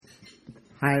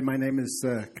Hi, my name is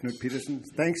Knut Peterson.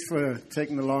 Thanks for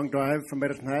taking the long drive from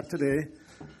Medicine Hat today.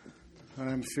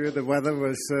 I'm sure the weather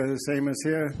was the same as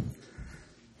here.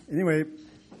 Anyway,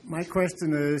 my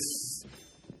question is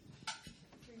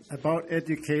about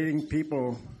educating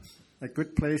people. A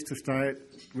good place to start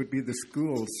would be the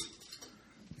schools.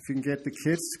 If you can get the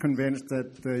kids convinced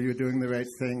that you're doing the right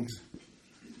thing,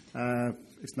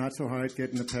 it's not so hard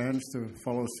getting the parents to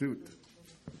follow suit.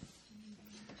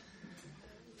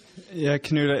 Yeah,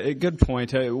 Knut, a good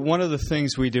point. One of the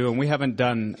things we do, and we haven't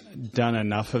done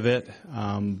enough of it,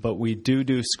 but we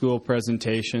do school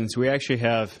presentations. We actually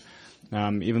have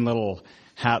even little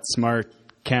Hat Smart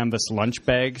canvas lunch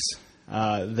bags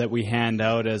that we hand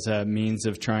out as a means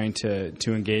of trying to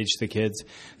engage the kids.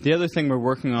 The other thing we're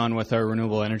working on with our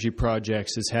renewable energy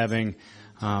projects is having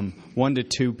 1 to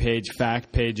 2 page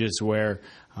fact pages where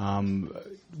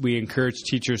we encourage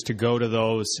teachers to go to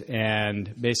those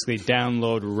and basically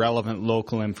download relevant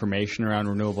local information around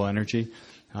renewable energy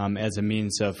as a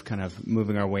means of kind of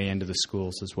moving our way into the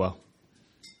schools as well.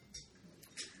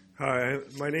 Hi,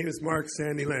 my name is Mark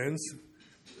Sandylands,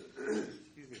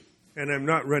 and I'm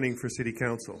not running for City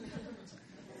Council.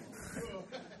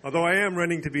 Although I am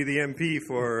running to be the MP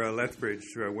for Lethbridge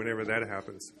whenever that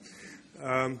happens.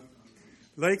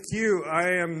 Like you,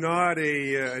 I am not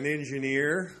an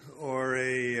engineer or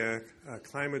a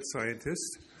climate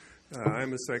scientist.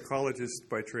 I'm a psychologist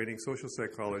by training, social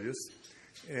psychologist,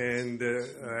 and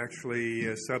actually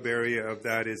a sub-area of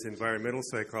that is environmental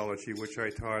psychology, which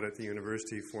I taught at the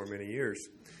university for many years.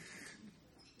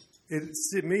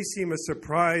 It may seem a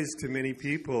surprise to many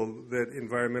people that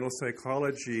environmental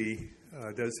psychology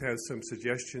does have some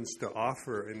suggestions to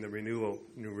offer in the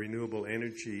renewable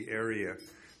energy area.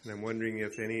 And I'm wondering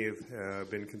if any have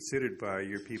been considered by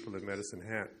your people in Medicine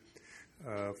Hat.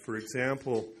 For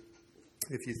example,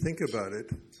 if you think about it,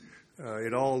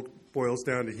 it all boils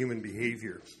down to human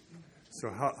behavior. So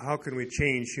how can we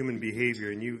change human behavior?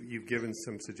 And you've given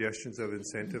some suggestions of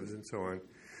incentives and so on.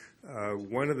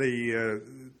 One of the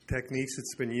techniques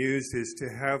that's been used is to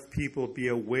have people be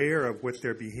aware of what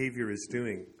their behavior is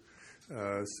doing.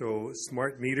 So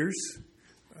smart meters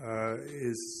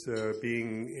have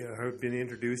been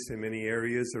introduced in many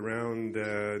areas around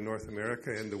North America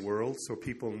and the world, so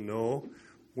people know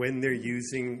when they're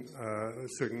using a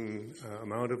certain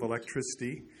amount of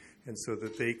electricity, and so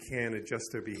that they can adjust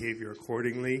their behavior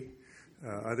accordingly.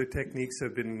 Other techniques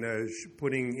have been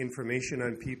putting information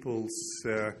on people's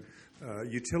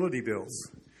utility bills,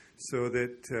 so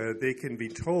that they can be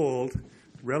told,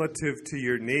 relative to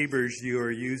your neighbors, you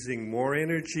are using more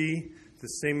energy, the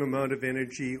same amount of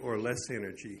energy, or less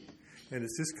energy. And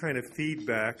it's this kind of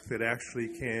feedback that actually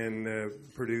can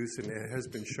produce, and it has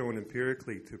been shown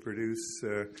empirically to produce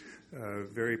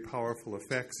very powerful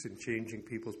effects in changing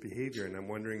people's behavior. And I'm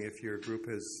wondering if your group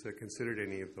has considered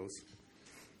any of those.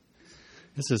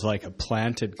 This is like a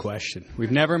planted question.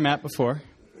 We've never met before.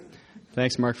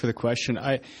 Thanks, Mark, for the question.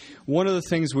 One of the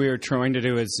things we are trying to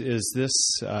do is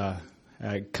this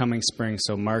coming spring,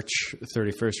 so March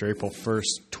 31st or April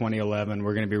 1st, 2011,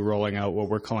 we're going to be rolling out what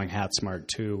we're calling HatSmart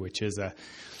 2, which is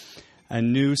a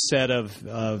new set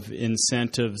of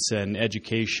incentives and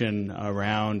education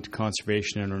around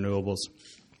conservation and renewables.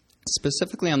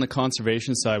 Specifically on the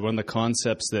conservation side, one of the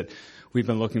concepts that we've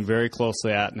been looking very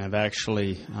closely at and have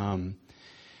actually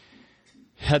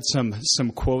had some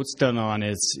quotes done on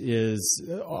is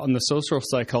on the social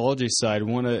psychology side.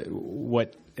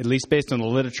 What at least based on the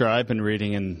literature I've been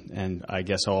reading, and I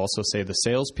guess I'll also say the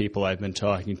salespeople I've been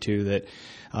talking to, that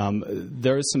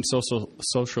there is some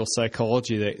social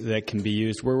psychology that can be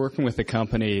used. We're working with a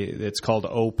company that's called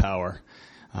O-Power.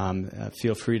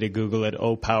 Feel free to Google it,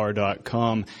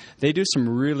 opower.com. They do some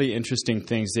really interesting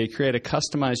things. They create a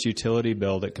customized utility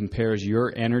bill that compares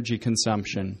your energy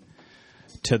consumption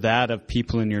to that of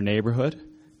people in your neighborhood,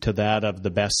 to that of the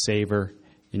best saver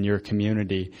in your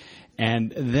community.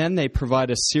 And then they provide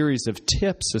a series of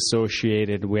tips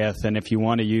associated with, and if you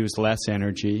want to use less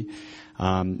energy,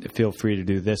 feel free to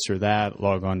do this or that,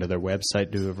 log on to their website,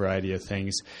 do a variety of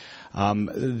things.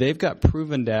 They've got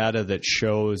proven data that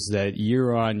shows that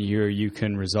year on year you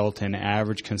can result in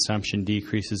average consumption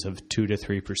decreases of 2 to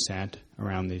 3%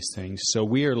 around these things. So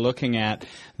we are looking at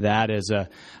that as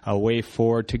a way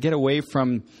forward to get away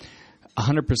from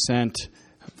 100%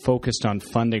 focused on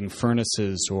funding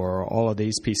furnaces or all of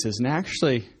these pieces. And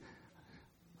actually,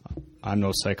 I'm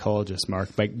no psychologist, Mark,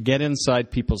 but get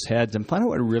inside people's heads and find out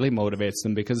what really motivates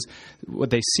them, because what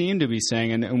they seem to be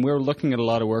saying, and we're looking at a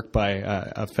lot of work by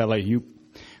a fellow you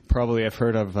probably have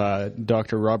heard of,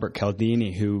 Dr. Robert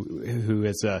Cialdini, who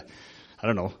is a I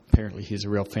don't know, apparently he's a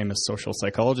real famous social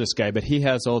psychologist guy, but he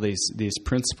has all these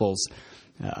principles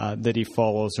that he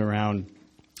follows around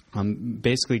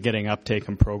basically getting uptake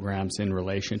in programs in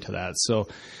relation to that. So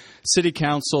City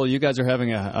Council, you guys are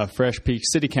having a fresh peek.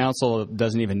 City Council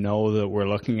doesn't even know that we're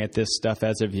looking at this stuff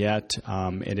as of yet.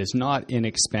 It is not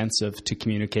inexpensive to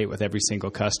communicate with every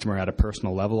single customer at a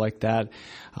personal level like that.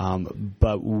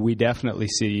 But we definitely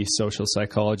see social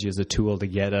psychology as a tool to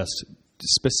get us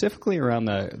specifically around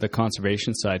the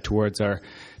conservation side towards our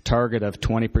target of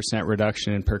 20%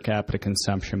 reduction in per capita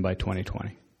consumption by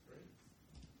 2020.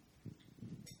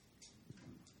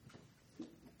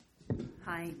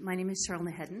 Hi, my name is Cheryl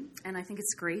Naheddon, and I think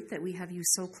it's great that we have you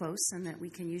so close and that we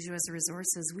can use you as a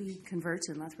resource as we convert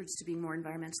in Lethbridge to being more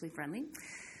environmentally friendly.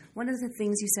 One of the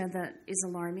things you said that is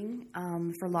alarming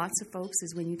for lots of folks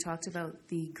is when you talked about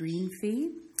the green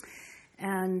fee.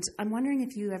 And I'm wondering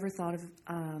if you ever thought of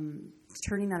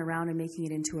turning that around and making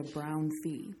it into a brown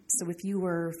fee. So if you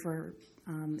were, for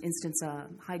instance, a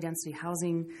high-density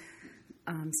housing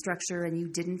structure and you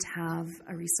didn't have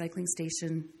a recycling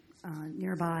station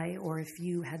nearby, or if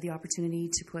you had the opportunity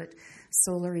to put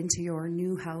solar into your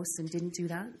new house and didn't do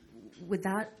that, would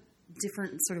that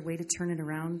different sort of way to turn it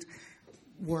around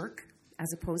work,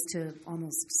 as opposed to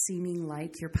almost seeming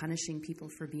like you're punishing people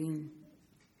for being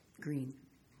green?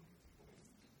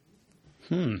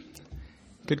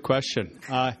 Good question.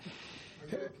 I'm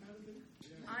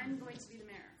going to be the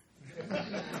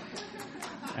mayor.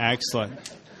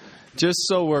 Excellent. Just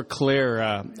so we're clear,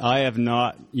 I have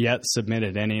not yet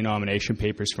submitted any nomination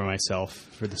papers for myself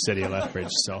for the city of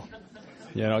Lethbridge. So,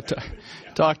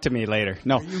 talk to me later.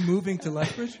 No. Are you moving to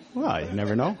Lethbridge? Well, you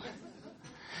never know.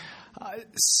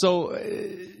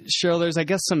 Cheryl, there's, I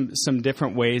guess, some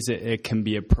different ways it can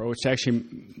be approached. Actually,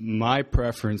 my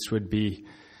preference would be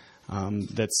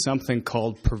that something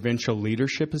called provincial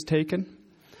leadership is taken.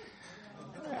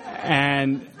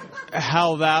 And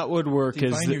how that would work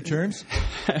is... Define your terms.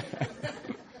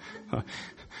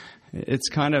 It's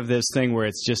kind of this thing where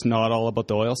it's just not all about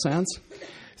the oil sands.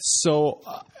 So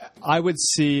I would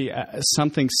see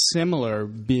something similar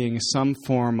being some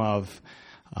form of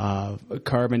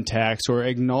carbon tax or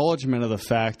acknowledgement of the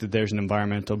fact that there's an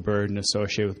environmental burden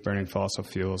associated with burning fossil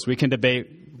fuels. We can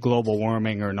debate global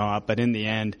warming or not, but in the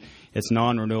end, it's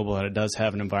non-renewable and it does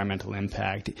have an environmental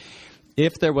impact.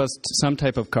 If there was some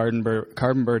type of carbon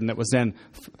burden that was then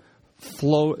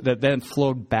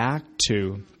flowed back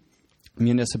to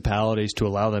municipalities to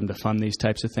allow them to fund these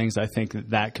types of things, I think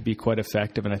that could be quite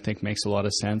effective and I think makes a lot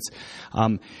of sense.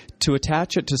 To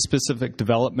attach it to specific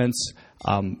developments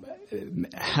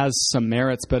has some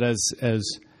merits, but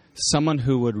as someone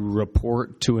who would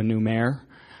report to a new mayor,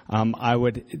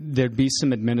 there'd be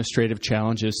some administrative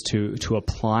challenges to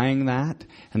applying that,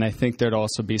 and I think there'd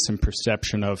also be some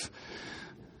perception of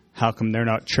how come they're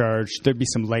not charged. There'd be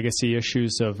some legacy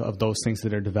issues of those things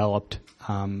that are developed,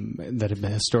 that have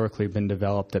historically been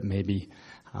developed that maybe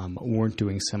weren't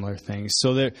doing similar things.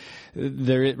 So there,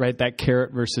 right, that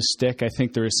carrot versus stick, I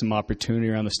think there is some opportunity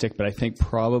around the stick, but I think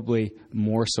probably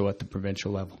more so at the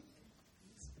provincial level.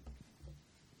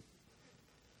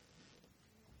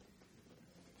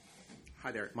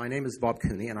 Hi there. My name is Bob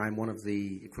Cooney, and I'm one of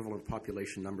the equivalent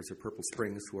population numbers of Purple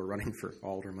Springs who are running for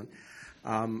alderman.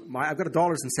 I've got a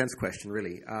dollars and cents question,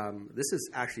 really. This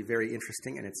is actually very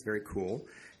interesting, and it's very cool.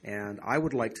 And I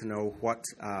would like to know what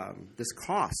this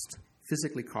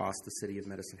physically cost the city of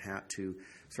Medicine Hat to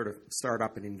sort of start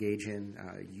up and engage in.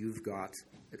 You've got,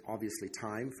 obviously,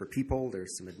 time for people.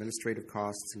 There's some administrative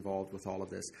costs involved with all of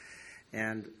this.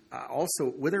 And also,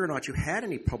 whether or not you had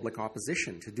any public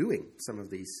opposition to doing some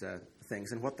of these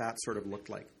things and what that sort of looked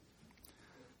like.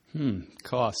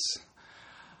 Costs.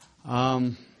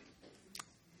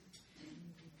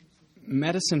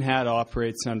 Medicine Hat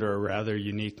operates under a rather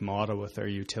unique model with our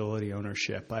utility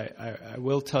ownership. I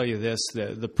will tell you this,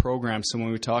 the program, so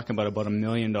when we talk about $1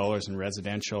 million in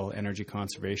residential energy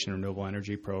conservation, renewable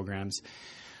energy programs,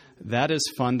 that is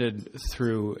funded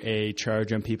through a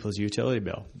charge on people's utility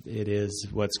bill. It is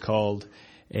what's called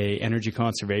a energy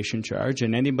conservation charge,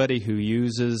 and anybody who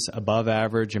uses above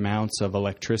average amounts of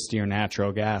electricity or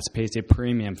natural gas pays a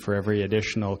premium for every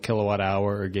additional kilowatt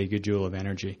hour or gigajoule of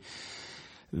energy.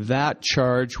 That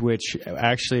charge, which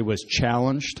actually was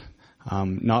challenged,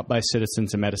 not by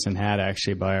citizens of Medicine Hat,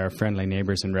 actually by our friendly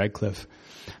neighbors in Redcliffe,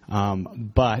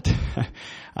 but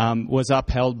was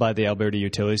upheld by the Alberta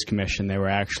Utilities Commission. They were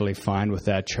actually fine with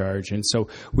that charge. And so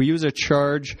we use a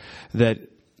charge that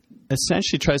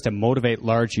essentially tries to motivate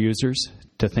large users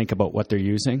to think about what they're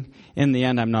using. In the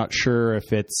end, I'm not sure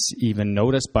if it's even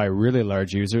noticed by really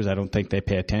large users. I don't think they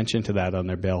pay attention to that on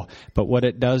their bill. But what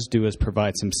it does do is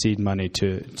provide some seed money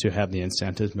to have the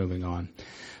incentives moving on.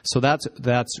 So that's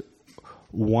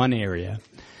one area.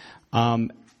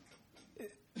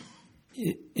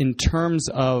 In terms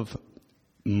of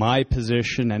my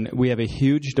position, and we have a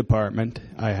huge department,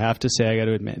 I have to say, I got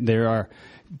to admit, there are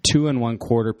 2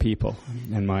 1/4 people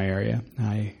in my area.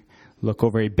 I look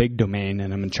over a big domain,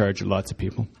 and I'm in charge of lots of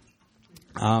people.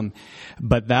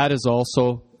 But that is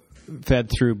also fed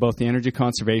through both the energy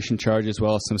conservation charge as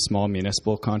well as some small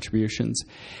municipal contributions.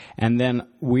 And then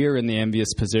we're in the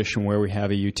envious position where we have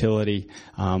a utility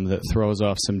that throws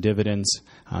off some dividends.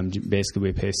 Basically,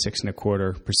 we pay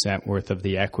 6.25% worth of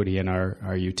the equity in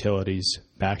our utilities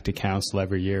back to council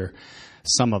every year.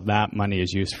 Some of that money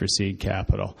is used for seed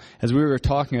capital. As we were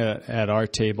talking at our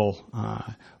table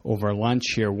over lunch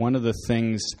here, one of the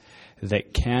things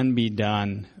that can be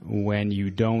done when you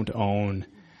don't own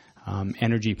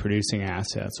energy-producing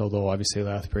assets, although obviously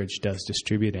Lethbridge does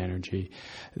distribute energy,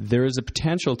 there is a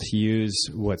potential to use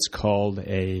what's called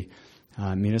a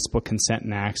municipal consent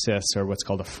and access, or what's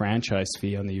called a franchise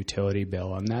fee on the utility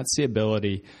bill. And that's the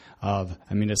ability of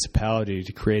a municipality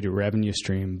to create a revenue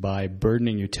stream by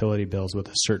burdening utility bills with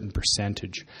a certain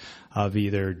percentage of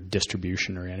either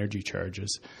distribution or energy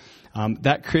charges.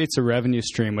 That creates a revenue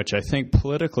stream which I think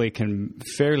politically can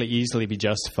fairly easily be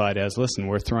justified as, listen,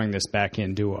 we're throwing this back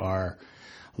into our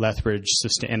Lethbridge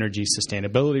Energy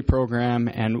Sustainability Program.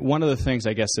 And one of the things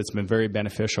I guess that's been very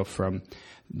beneficial from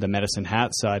the Medicine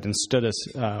Hat side and stood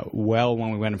us well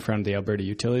when we went in front of the Alberta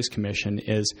Utilities Commission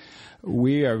is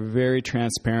we are very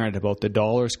transparent about the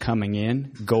dollars coming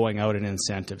in, going out in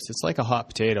incentives. It's like a hot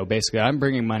potato. Basically, I'm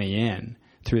bringing money in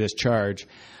through this charge.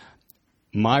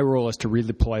 My role is to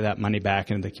redeploy that money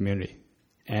back into the community.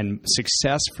 And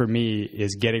success for me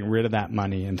is getting rid of that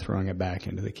money and throwing it back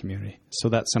into the community. So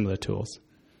that's some of the tools.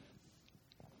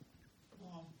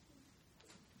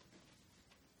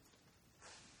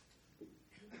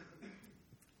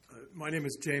 My name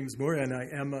is James Moore, and I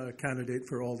am a candidate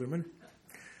for alderman.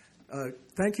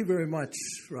 Thank you very much,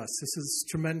 Russ. This is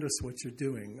tremendous what you're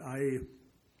doing. I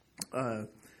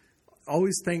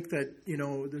always think that,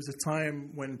 there's a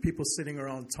time when people sitting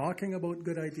around talking about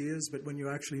good ideas, but when you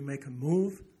actually make a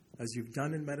move, as you've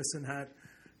done in Medicine Hat,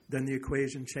 then the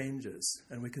equation changes,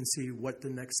 and we can see what the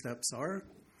next steps are.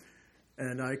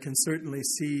 And I can certainly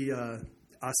see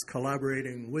us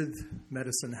collaborating with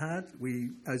Medicine Hat. We,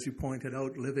 as you pointed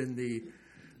out, live in the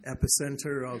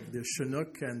epicenter of the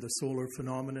Chinook and the solar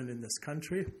phenomenon in this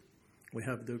country. We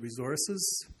have the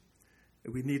resources.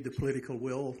 We need the political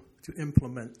will to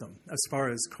implement them. As far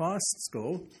as costs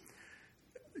go,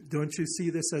 don't you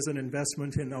see this as an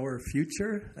investment in our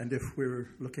future? And if we're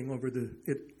looking over the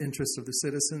interests of the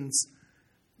citizens,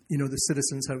 the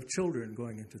citizens have children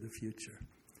going into the future.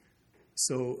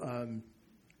 So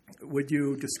would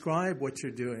you describe what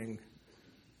you're doing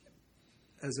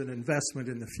as an investment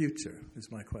in the future,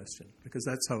 is my question, because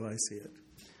that's how I see it.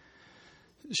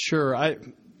 Sure.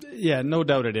 No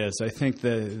doubt it is. I think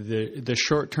the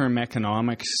short-term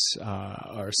economics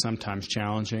are sometimes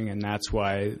challenging, and that's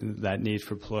why that need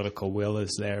for political will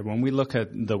is there. When we look at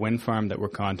the wind farm that we're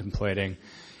contemplating,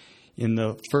 in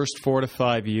the first 4 to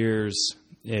 5 years,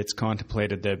 it's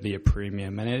contemplated there'd be a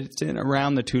premium, and it's in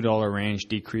around the $2 range,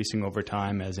 decreasing over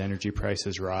time as energy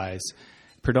prices rise,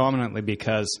 predominantly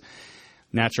because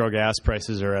natural gas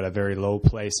prices are at a very low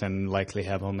place and likely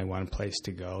have only one place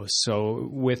to go. So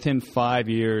within 5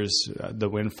 years, the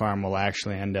wind farm will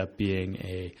actually end up being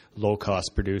a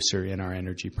low-cost producer in our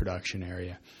energy production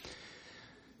area.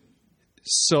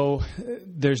 So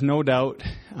there's no doubt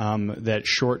that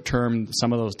short-term,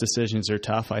 some of those decisions are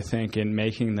tough, I think, in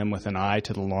making them with an eye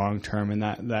to the long-term. And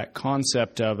that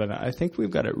concept of, and I think we've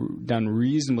got it done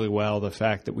reasonably well, the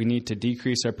fact that we need to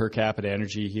decrease our per capita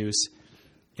energy use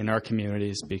in our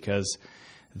communities because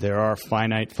there are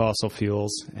finite fossil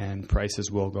fuels and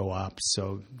prices will go up.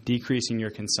 So decreasing your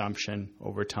consumption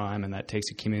over time, and that takes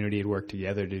a community to work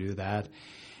together to do that.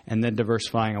 And then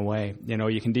diversifying away.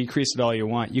 You can decrease it all you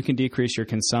want. You can decrease your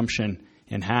consumption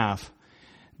in half,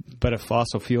 but if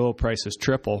fossil fuel prices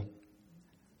triple,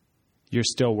 you're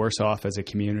still worse off as a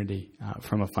community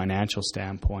from a financial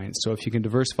standpoint. So if you can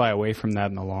diversify away from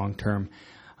that in the long term,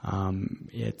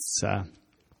 it's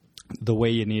the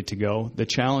way you need to go. The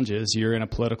challenge is you're in a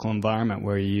political environment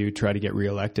where you try to get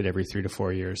reelected every 3 to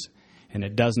 4 years, and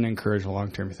it doesn't encourage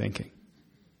long-term thinking.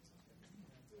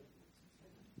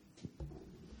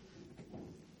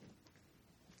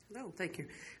 Hello. Oh, thank you.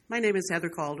 My name is Heather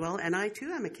Caldwell, and I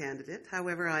too am a candidate.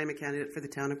 However, I am a candidate for the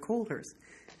town of Coalhurst,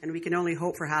 and we can only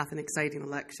hope for half an exciting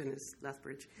election as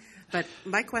Lethbridge. But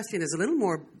my question is a little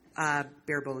more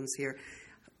bare bones here.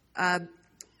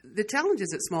 The challenges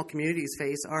that small communities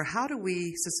face are how do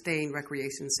we sustain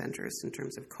recreation centres in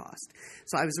terms of cost?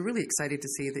 So I was really excited to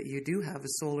see that you do have a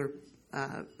solar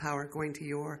power going to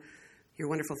your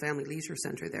wonderful family leisure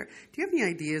centre there. Do you have any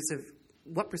ideas of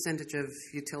what percentage of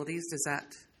utilities does that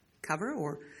cover,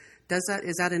 or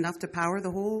is that enough to power the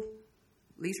whole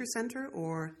leisure centre,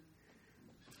 or?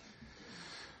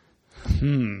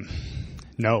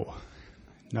 No.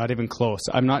 Not even close.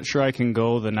 I'm not sure I can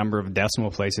go the number of decimal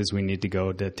places we need to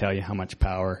go to tell you how much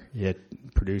power it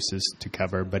produces to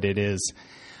cover, but it is.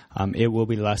 It will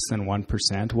be less than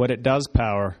 1%. What it does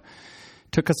power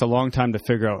took us a long time to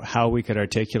figure out how we could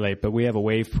articulate, but we have a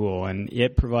wave pool, and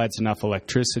it provides enough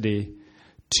electricity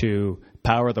to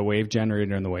power the wave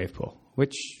generator in the wave pool,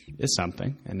 which is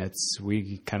something. And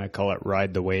we kind of call it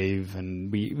ride the wave,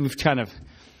 and we've kind of,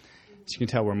 as you can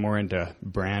tell, we're more into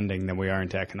branding than we are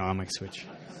into economics, which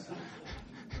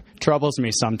troubles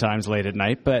me sometimes late at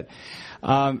night. But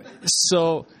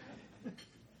so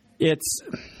it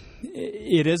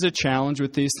is a challenge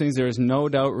with these things. There is no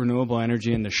doubt renewable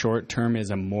energy in the short term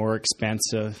is a more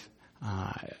expensive,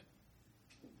 at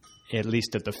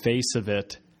least at the face of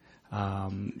it,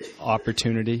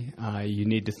 opportunity. You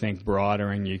need to think broader,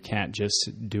 and you can't just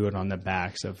do it on the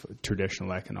backs of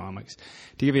traditional economics.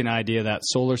 To give you an idea, that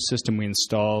solar system we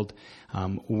installed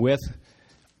with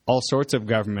all sorts of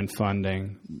government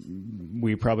funding,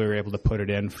 we probably were able to put it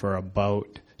in for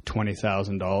about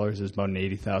 $20,000. It's about an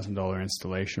 $80,000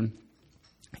 installation.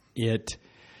 It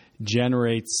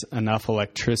generates enough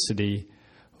electricity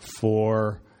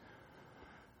for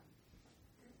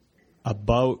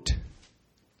about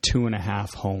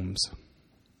 2.5 homes,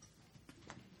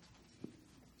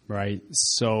 right?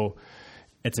 So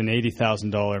it's an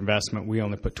 $80,000 investment. We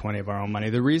only put 20 of our own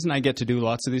money. The reason I get to do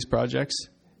lots of these projects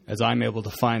is I'm able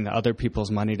to find other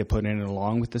people's money to put in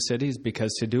along with the cities,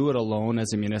 because to do it alone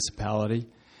as a municipality,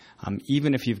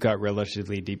 even if you've got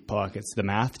relatively deep pockets, the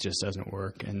math just doesn't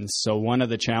work. And so one of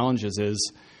the challenges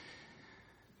is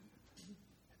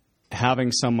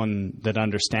having someone that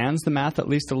understands the math at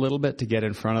least a little bit to get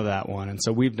in front of that one. And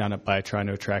so we've done it by trying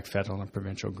to attract federal and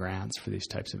provincial grants for these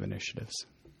types of initiatives.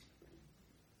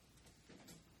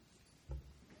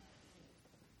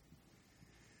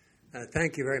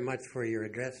 Thank you very much for your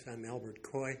address. I'm Albert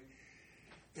Coy.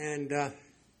 And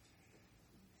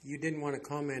you didn't want to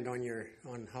comment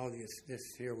on how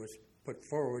this here was put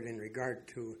forward in regard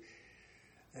to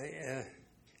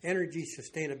energy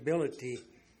sustainability.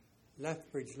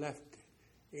 Lethbridge left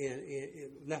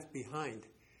behind.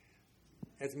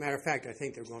 As a matter of fact, I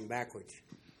think they're going backwards,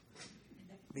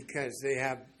 because they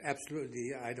have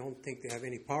absolutely, I don't think they have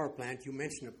any power plant. You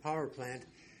mentioned a power plant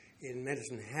in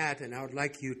Medicine Hat, and I would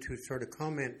like you to sort of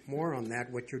comment more on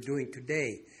that, what you're doing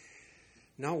today,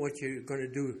 not what you're going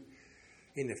to do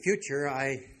in the future.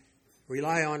 I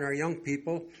rely on our young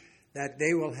people that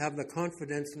they will have the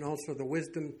confidence and also the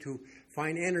wisdom to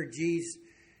find energies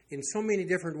in so many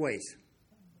different ways.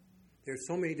 There's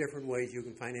so many different ways you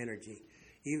can find energy,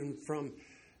 even from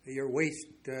your waste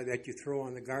that you throw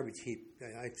on the garbage heap.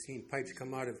 I've seen pipes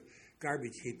come out of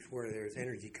garbage heaps where there's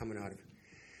energy coming out of it.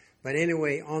 But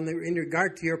anyway, in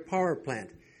regard to your power plant,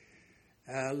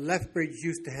 Lethbridge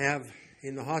used to have,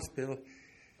 in the hospital,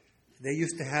 they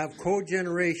used to have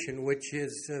cogeneration, which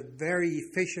is a very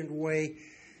efficient way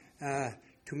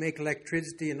to make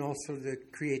electricity and also to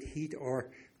create heat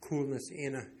or coolness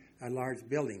in a large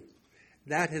building.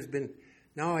 That has been,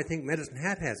 now I think Medicine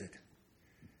Hat has it.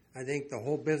 I think the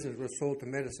whole business was sold to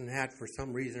Medicine Hat for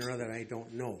some reason or other, I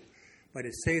don't know. But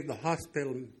it saved the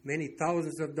hospital many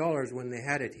thousands of dollars when they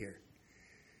had it here.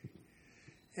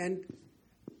 And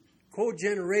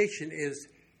cogeneration is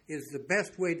the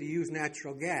best way to use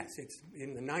natural gas. It's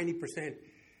in the 90%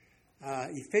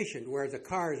 efficient, whereas a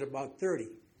car is about 30.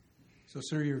 So,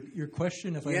 sir, your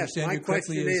question, if I yes, understand you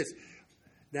correctly,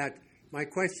 my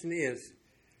question is,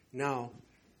 now,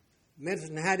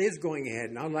 Medicine Hat is going ahead,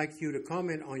 and I'd like you to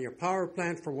comment on your power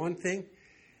plant for one thing,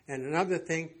 and another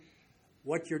thing,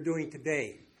 what you're doing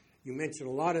today. You mentioned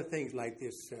a lot of things like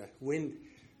this wind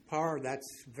power. That's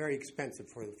very expensive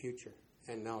for the future,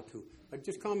 and now too. But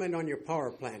just comment on your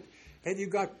power plant. Have you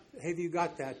got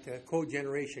that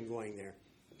cogeneration going there?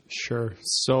 Sure.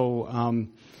 So,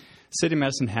 City of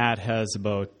Medicine Hat has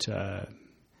about,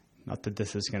 not that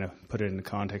this is going to put it into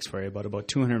context for you, but about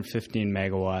 215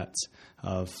 megawatts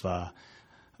of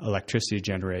electricity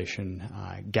generation,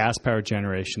 gas power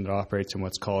generation that operates in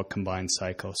what's called combined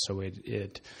cycle. So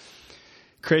it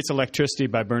creates electricity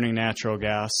by burning natural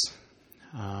gas,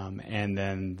 and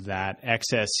then that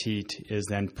excess heat is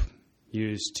then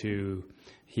used to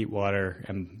heat water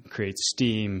and create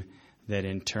steam that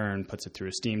in turn puts it through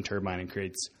a steam turbine and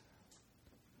creates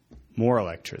more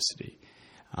electricity.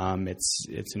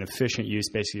 It's an efficient use.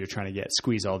 Basically, you're trying to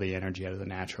squeeze all the energy out of the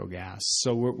natural gas.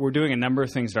 So we're doing a number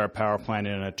of things at our power plant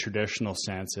in a traditional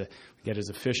sense. We get as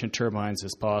efficient turbines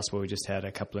as possible. We just had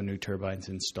a couple of new turbines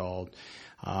installed.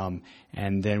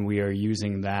 And then we are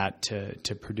using that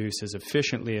to produce as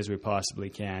efficiently as we possibly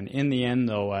can. In the end,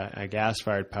 though, a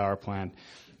gas-fired power plant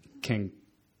can,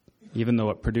 even though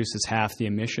it produces half the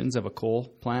emissions of a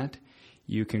coal plant,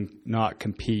 you can not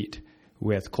compete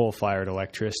with coal-fired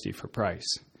electricity for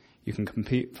price. You can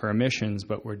compete for emissions,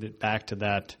 but we're back to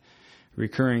that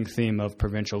recurring theme of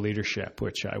provincial leadership,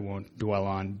 which I won't dwell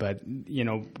on. But,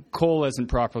 coal isn't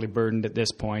properly burdened at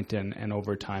this point, and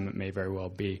over time it may very well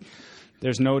be.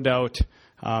 There's no doubt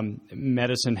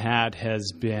Medicine Hat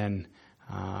has been,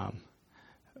 I'm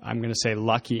going to say,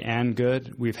 lucky and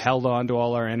good. We've held on to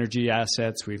all our energy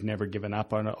assets. We've never given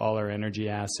up on all our energy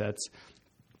assets.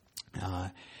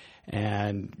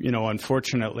 And,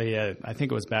 unfortunately, I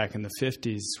think it was back in the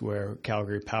 50s where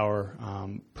Calgary Power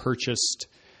purchased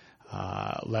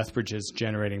Lethbridge's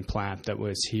generating plant that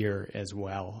was here as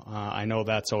well. I know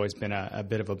that's always been a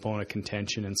bit of a bone of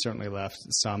contention and certainly left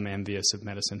some envious of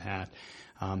Medicine Hat.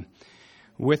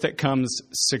 With it comes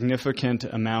significant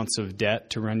amounts of debt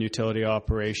to run utility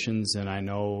operations, and I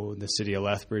know the City of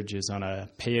Lethbridge is on a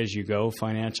pay-as-you-go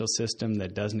financial system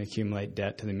that doesn't accumulate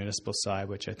debt to the municipal side,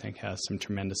 which I think has some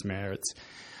tremendous merits.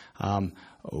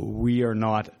 We are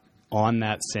not on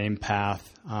that same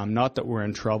path. Not that we're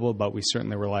in trouble, but we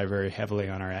certainly rely very heavily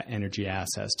on our energy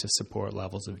assets to support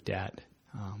levels of debt,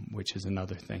 which is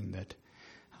another thing that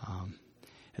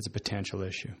is a potential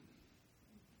issue.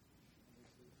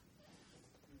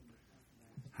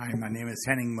 Hi, my name is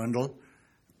Henning Mundel.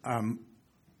 I'm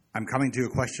coming to your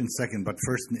question second, but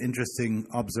first an interesting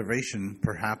observation,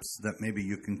 perhaps, that maybe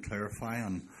you can clarify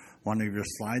on one of your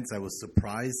slides. I was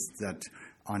surprised that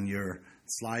on your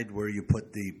slide where you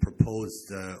put the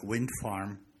proposed wind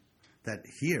farm, that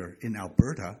here in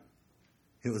Alberta,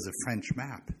 it was a French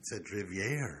map. It said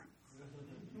Rivière.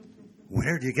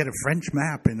 Where do you get a French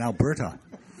map in Alberta?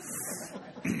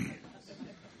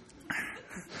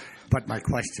 But my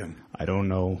question. I don't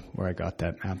know where I got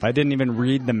that map. I didn't even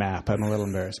read the map. I'm a little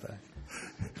embarrassed by it.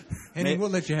 Henning, we'll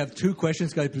let you have two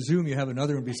questions. I presume you have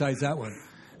another one besides that one.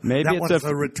 Maybe that it's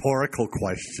a rhetorical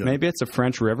question. Maybe it's a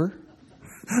French river.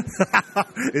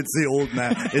 It's the old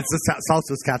map. It's the South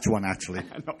Saskatchewan, actually.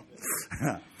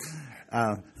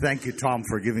 Thank you, Tom,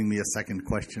 for giving me a second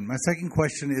question. My second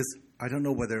question is, I don't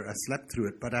know whether I slept through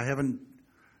it, but I had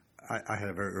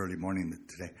a very early morning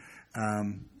today.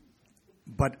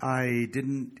 But I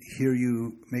didn't hear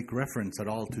you make reference at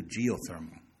all to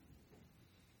geothermal.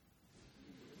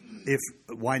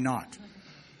 Why not?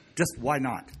 Just why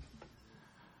not?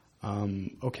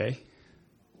 Okay.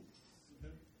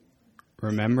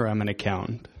 Remember, I'm an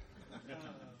accountant.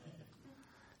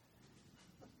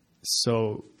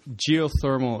 So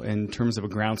geothermal, in terms of a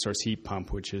ground source heat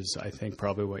pump, which is, I think,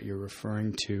 probably what you're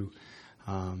referring to,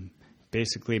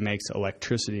 basically makes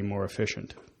electricity more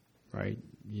efficient, right?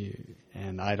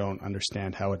 And I don't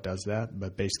understand how it does that,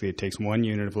 but basically it takes 1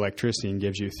 unit of electricity and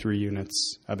gives you 3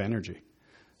 units of energy.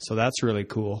 So that's really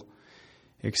cool,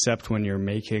 except when you're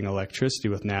making electricity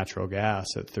with natural gas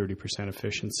at 30%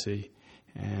 efficiency,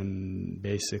 and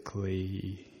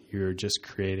basically you're just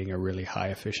creating a really high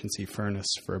efficiency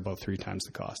furnace for about 3 times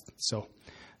the cost. So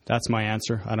that's my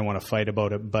answer. I don't want to fight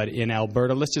about it, but in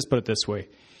Alberta, let's just put it this way.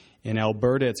 In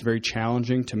Alberta, it's very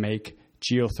challenging to make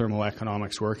geothermal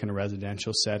economics work in a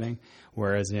residential setting,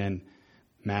 whereas in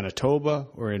Manitoba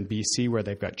or in BC, where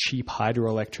they've got cheap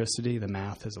hydroelectricity, the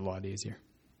math is a lot easier.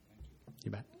 You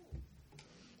bet.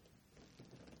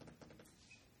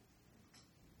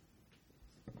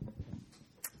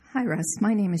 Hi, Russ.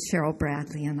 My name is Cheryl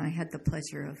Bradley, and I had the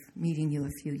pleasure of meeting you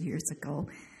a few years ago,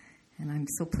 and I'm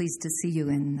so pleased to see you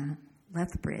in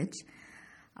Lethbridge.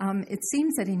 It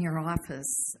seems that in your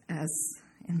office as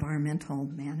environmental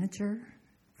manager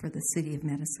for the City of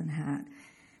Medicine Hat,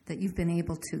 that you've been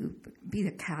able to be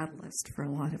the catalyst for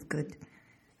a lot of good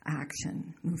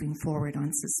action moving forward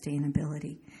on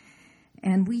sustainability.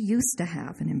 And we used to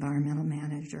have an environmental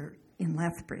manager in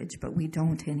Lethbridge, but we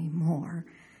don't anymore.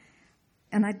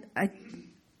 And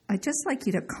I'd just like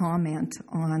you to comment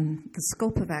on the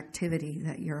scope of activity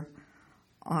that your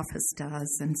office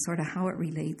does and sort of how it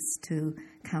relates to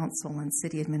council and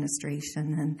city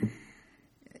administration, and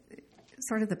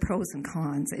sort of the pros and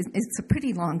cons. It's a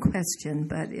pretty long question,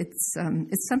 but it's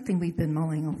something we've been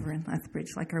mulling over in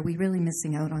Lethbridge. Like, are we really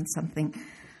missing out on something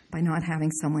by not having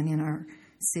someone in our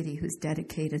city who's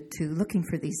dedicated to looking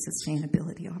for these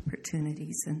sustainability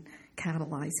opportunities and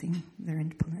catalyzing their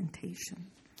implementation?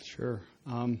 Sure.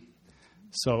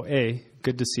 So, A,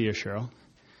 good to see you, Cheryl.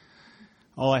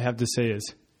 All I have to say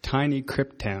is tiny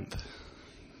cryptanth.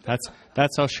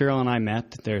 That's how Cheryl and I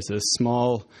met. There's a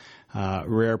small,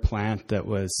 rare plant that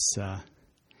was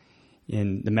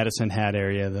in the Medicine Hat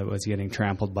area that was getting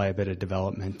trampled by a bit of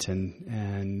development,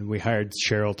 and we hired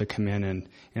Cheryl to come in and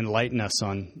enlighten us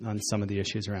on some of the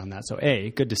issues around that. So, A,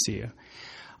 good to see you.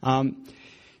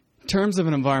 In terms of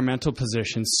an environmental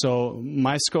position, so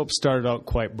my scope started out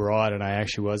quite broad, and I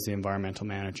actually was the environmental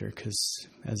manager because,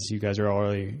 as you guys are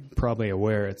already probably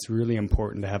aware, it's really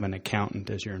important to have an accountant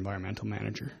as your environmental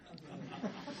manager.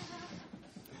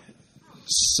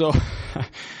 So,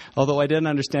 although I didn't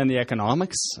understand the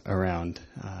economics around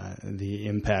the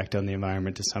impact on the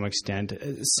environment to some extent,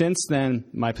 since then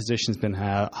my position's been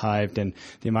hived, and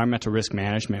the environmental risk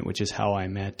management, which is how I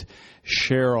met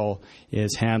Cheryl,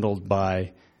 is handled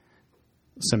by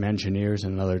some engineers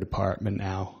in another department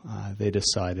now. They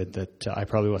decided that I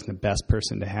probably wasn't the best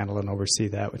person to handle and oversee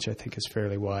that, which I think is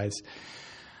fairly wise.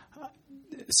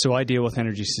 So I deal with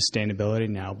energy sustainability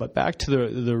now. But back to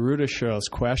the root of Cheryl's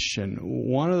question,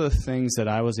 one of the things that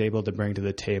I was able to bring to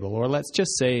the table, or let's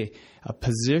just say a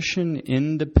position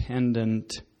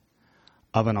independent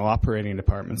of an operating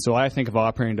department. So I think of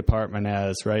operating department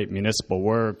as, municipal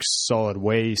works, solid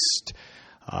waste.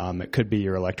 It could be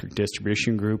your electric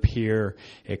distribution group here.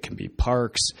 It can be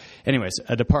parks. Anyways,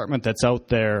 a department that's out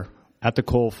there at the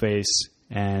coalface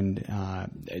and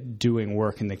doing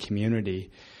work in the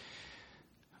community.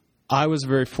 I was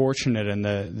very fortunate in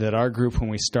that our group, when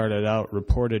we started out,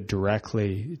 reported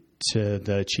directly to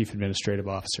the chief administrative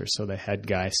officer, so the head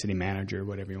guy, city manager,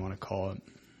 whatever you want to call it.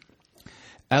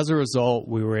 As a result,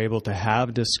 we were able to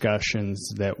have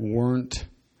discussions that weren't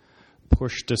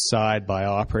pushed aside by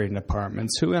operating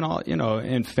departments who,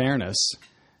 in fairness,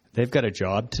 they've got a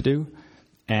job to do,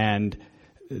 and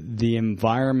the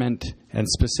environment, and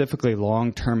specifically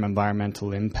long-term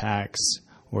environmental impacts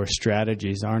or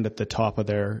strategies, aren't at the top of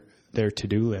their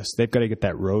to-do list. They've got to get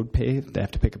that road paved. They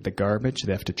have to pick up the garbage.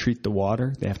 They have to treat the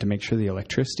water. They have to make sure the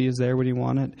electricity is there when you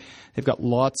want it. They've got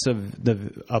lots of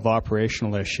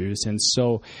operational issues, and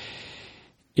so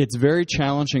it's very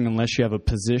challenging unless you have a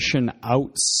position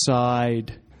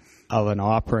outside of an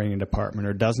operating department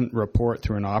or doesn't report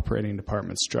through an operating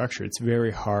department structure. It's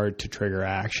very hard to trigger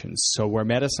actions. So where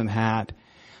Medicine Hat,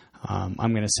 I'm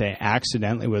going to say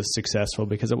accidentally was successful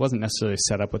because it wasn't necessarily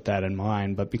set up with that in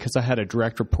mind, but because I had a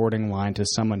direct reporting line to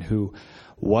someone who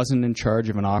wasn't in charge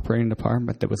of an operating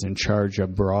department that was in charge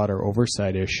of broader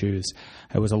oversight issues,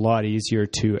 it was a lot easier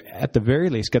to, at the very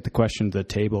least, get the question to the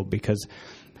table, because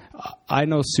I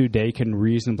know Sue Dakin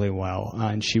reasonably well,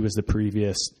 and she was the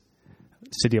previous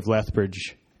City of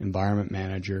Lethbridge environment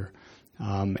manager,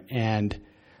 and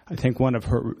I think one of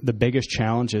the biggest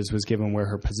challenges was, given where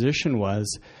her position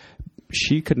was,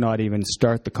 she could not even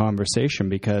start the conversation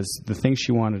because the things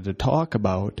she wanted to talk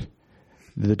about,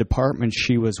 the department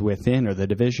she was within or the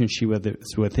division she was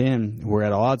within were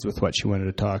at odds with what she wanted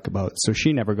to talk about. So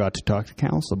she never got to talk to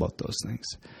council about those things.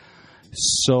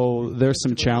 So there's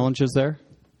some challenges there.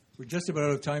 We're just about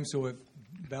out of time, so if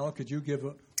Bal, could you give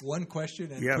one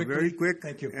question? And quickly? Very quick.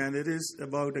 Thank you. And it is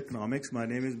about economics. My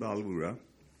name is Balbura.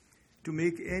 To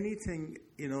make anything,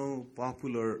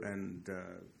 popular and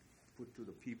put to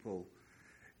the people,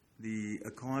 the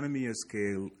economy of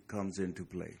scale comes into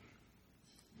play.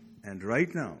 And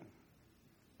right now,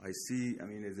 I see,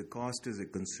 the cost is a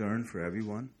concern for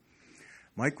everyone.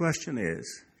 My question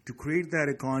is, to create that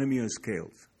economy of scale,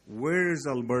 where is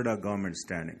Alberta government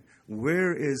standing?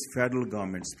 Where is federal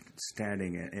government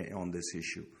standing on this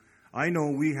issue? I know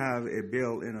we have a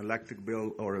bill, an electric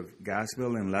bill or a gas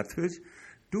bill in Lethbridge.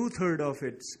 2/3 of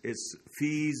it's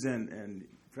fees and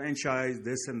franchise,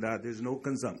 this and that. There's no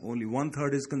consumption. Only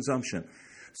 1/3 is consumption.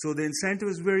 So the incentive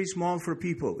is very small for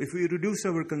people. If we reduce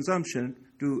our consumption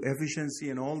to efficiency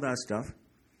and all that stuff,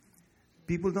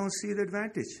 people don't see the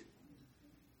advantage.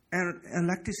 And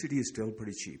electricity is still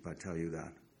pretty cheap, I tell you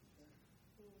that.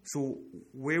 So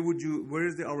where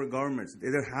is our government?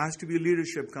 There has to be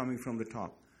leadership coming from the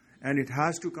top. And it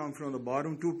has to come from the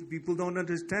bottom too. People don't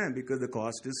understand because the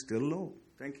cost is still low.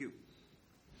 Thank you.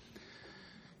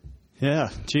 Yeah,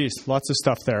 geez, lots of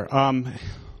stuff there.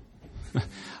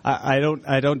 I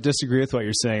don't disagree with what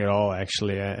you're saying at all,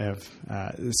 actually. I have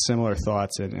similar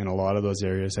thoughts in a lot of those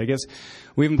areas. I guess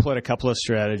we have employed a couple of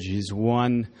strategies.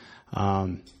 One,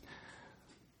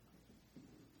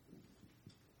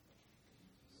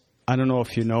 I don't know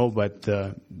if you know, but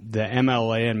the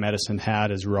MLA in Medicine Hat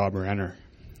is Rob Renner.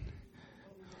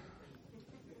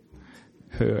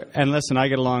 And listen, I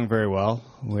get along very well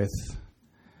with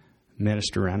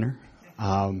Minister Renner,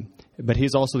 but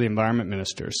he's also the Environment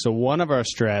Minister. So one of our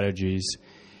strategies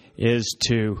is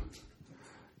to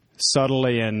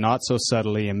subtly and not so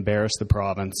subtly embarrass the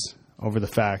province over the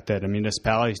fact that a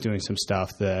municipality is doing some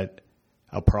stuff that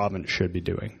a province should be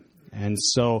doing. And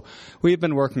so we've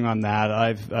been working on that.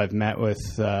 I've met with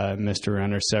Mr.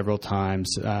 Renner several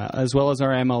times, as well as our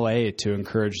MLA, to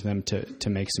encourage them to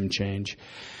make some change.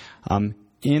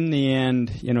 In the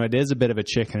end, it is a bit of a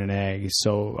chicken and egg.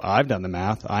 So I've done the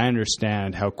math. I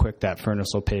understand how quick that furnace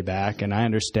will pay back, and I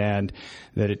understand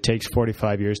that it takes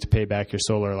 45 years to pay back your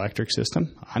solar electric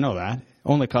system. I know that. It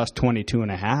only costs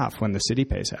 $22.5 when the city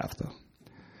pays half, though.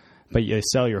 But you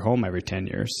sell your home every 10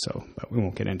 years, but we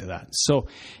won't get into that. So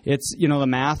it's, the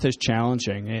math is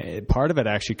challenging. Part of it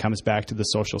actually comes back to the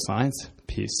social science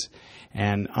piece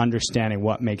and understanding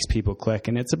what makes people click.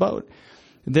 And it's about,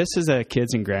 this is a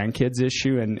kids and grandkids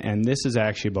issue, and this is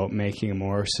actually about making a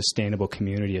more sustainable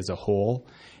community as a whole.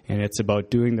 And it's about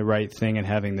doing the right thing and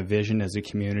having the vision as a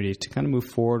community to kind of move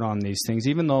forward on these things.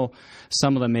 Even though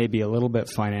some of them may be a little bit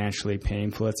financially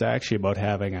painful, it's actually about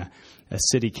having a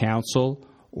city council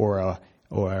or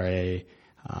a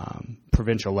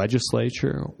provincial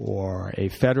legislature or a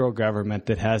federal government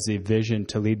that has the vision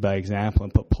to lead by example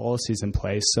and put policies in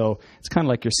place. So it's kind of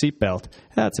like your seatbelt.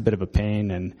 That's a bit of a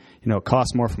pain, and it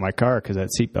costs more for my car because that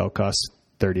seatbelt costs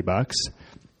 $30.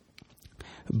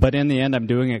 But in the end, I'm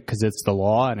doing it because it's the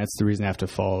law and it's the reason I have to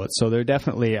follow it. So they're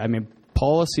definitely,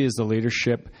 policy is the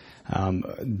leadership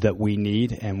that we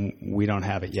need, and we don't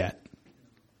have it yet.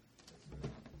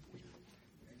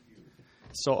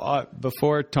 So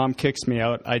before Tom kicks me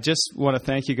out, I just want to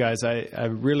thank you guys. I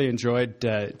really enjoyed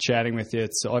chatting with you.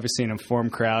 It's obviously an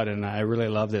informed crowd, and I really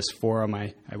love this forum.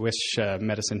 I wish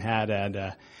Medicine Hat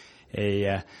had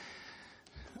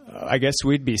I guess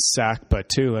we'd be SACPA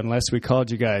too, unless we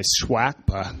called you guys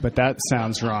SWACPA, but that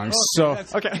sounds wrong.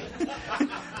 Okay.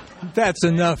 That's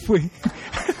enough.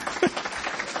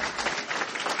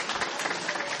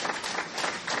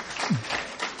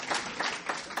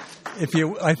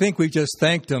 I think we just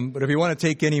thanked him, but if you want to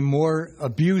take any more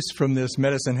abuse from this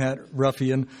Medicine Hat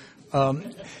ruffian,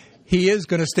 he is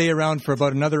going to stay around for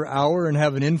about another hour and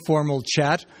have an informal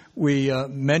chat. We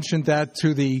mentioned that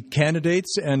to the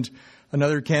candidates, and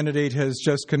another candidate has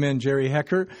just come in, Jerry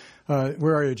Hecker.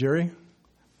 Where are you, Jerry?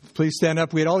 Please stand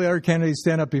up. We had all the other candidates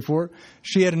stand up before.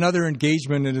 She had another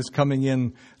engagement and is coming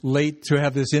in late to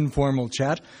have this informal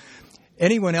chat.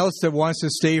 Anyone else that wants to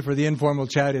stay for the informal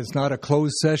chat, is not a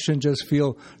closed session. Just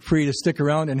feel free to stick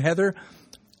around. And Heather,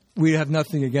 we have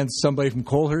nothing against somebody from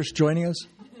Colehurst joining us.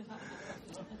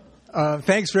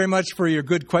 Thanks very much for your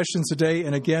good questions today.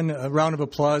 And again, a round of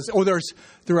applause.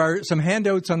 There are some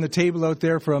handouts on the table out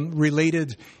there from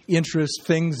related interest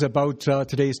things about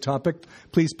today's topic.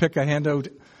 Please pick a handout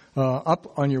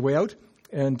up on your way out.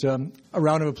 And a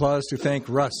round of applause to thank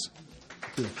Russ.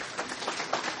 Thank you.